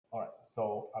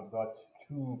So I've got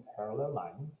two parallel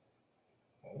lines,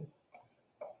 okay,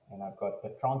 and I've got the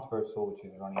transversal which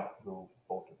is running through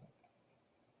both of them.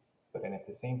 But then at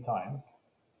the same time,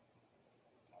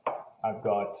 I've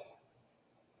got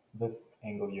this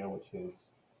angle here, which is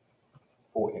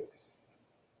 4x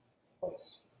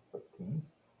plus 15.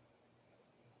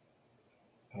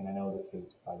 And I know this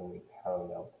is, by the way,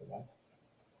 parallel to that.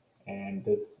 And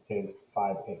this is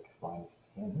 5x minus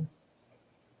 10.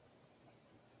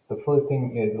 The first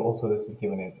thing is also this is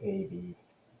given as AB,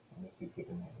 and this is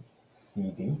given as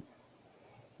CD.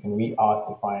 And we asked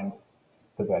to find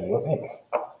the value of x.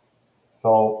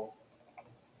 So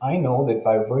I know that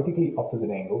by vertically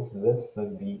opposite angles, this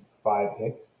must be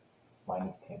 5x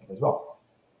minus 10 as well.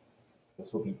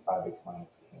 This will be 5x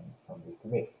minus 10 from there to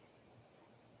there.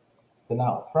 So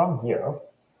now from here,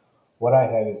 what I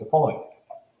have is the following.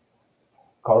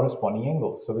 Corresponding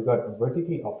angles. So we got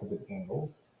vertically opposite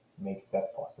angles, makes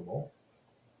that possible.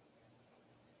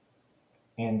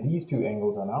 And these two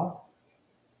angles are now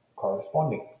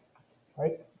corresponding,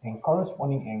 right? And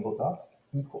corresponding angles are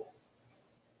equal.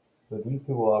 So these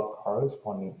two are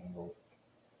corresponding angles.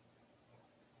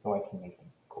 So I can make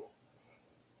them equal.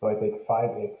 So I take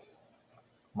 5x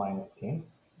minus 10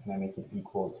 and I make it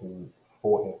equal to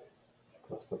 4x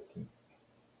plus 15.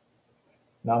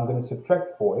 Now I'm going to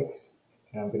subtract 4x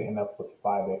and I'm going to end up with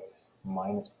 5x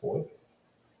minus 4x.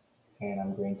 And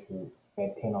I'm going to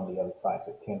add 10 on the other side,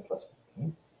 so 10 plus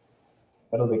 15.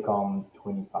 That'll become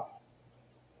 25.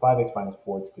 5x minus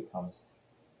 4x becomes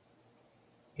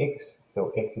x,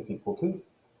 so x is equal to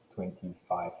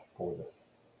 25 for this.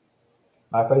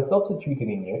 Now if I substitute it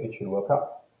in here, it should work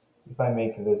out. If I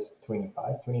make this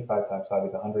 25, 25 times 5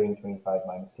 is 125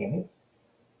 minus 10 is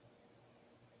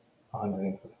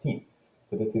 115.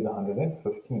 So this is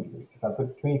 115 degrees. If I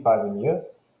put 25 in here,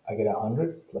 I get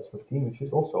 100 plus 15, which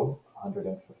is also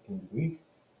 115 degrees.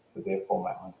 So therefore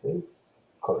my answer is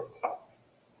correct.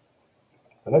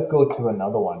 So let's go to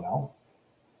another one now.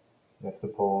 Let's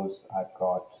suppose I've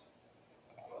got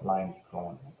lines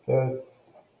drawn like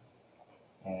this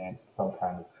and some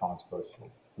kind of transversal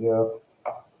here.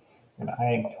 And I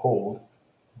am told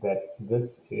that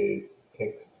this is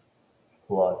x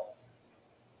plus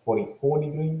 44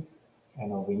 degrees.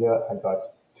 And over here I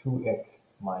got 2x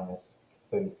minus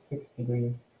 36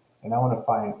 degrees. And I want to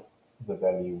find the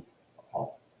value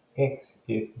of x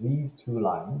if these two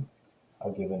lines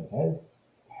are given as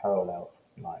parallel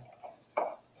lines.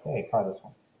 Okay, try this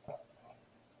one.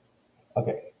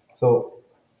 Okay, so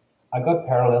I got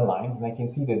parallel lines and I can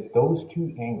see that those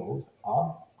two angles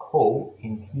are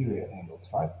co-interior angles,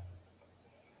 right?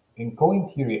 And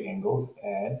co-interior angles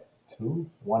add to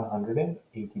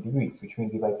 180 degrees, which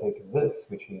means if I take this,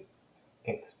 which is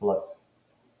x plus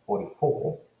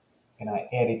 44, and I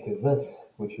add it to this,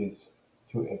 which is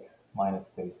 2x minus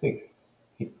 36,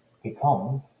 it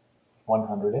becomes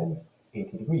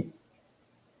 180 degrees.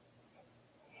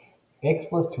 X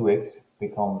plus 2x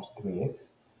becomes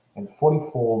 3x, and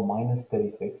 44 minus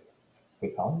 36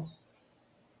 becomes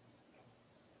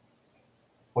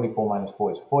 44 minus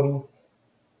 4 is 40,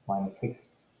 minus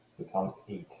 6 becomes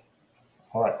 8.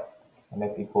 All right, and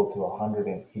that's equal to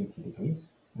 180 degrees.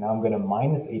 Now I'm going to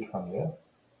minus 8 from here.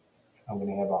 I'm going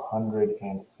to have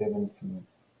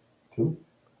 172.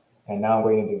 And now I'm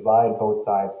going to divide both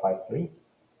sides by 3.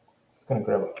 Just going to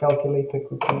grab a calculator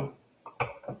quickly.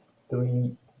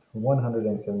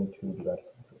 172 divided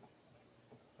by 3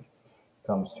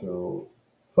 comes to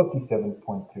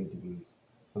 57.3 degrees.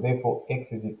 So therefore,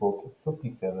 x is equal to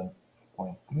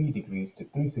 57.3 degrees to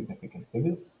 3 significant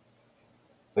figures.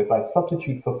 So if I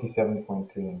substitute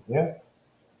 57.3 in here,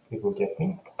 it will get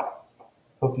me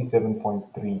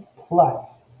 57.3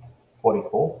 plus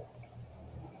 44.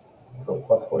 So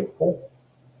plus 44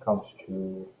 comes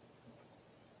to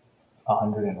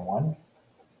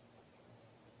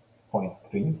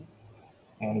 101.3.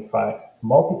 And if I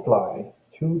multiply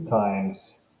 2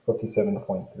 times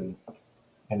 57.3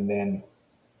 and then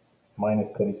minus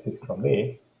 36 from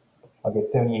there, I'll get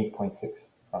 78.6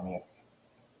 from here.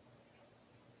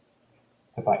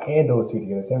 So if I add those two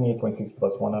together, 78.6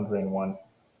 plus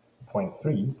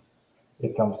 101.3,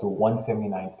 it comes to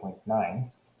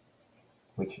 179.9,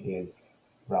 which is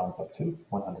rounds up to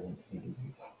 180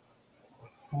 degrees.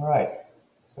 All right,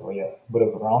 so yeah, a bit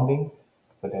of rounding,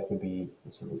 but that would be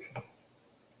the solution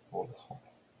for this one.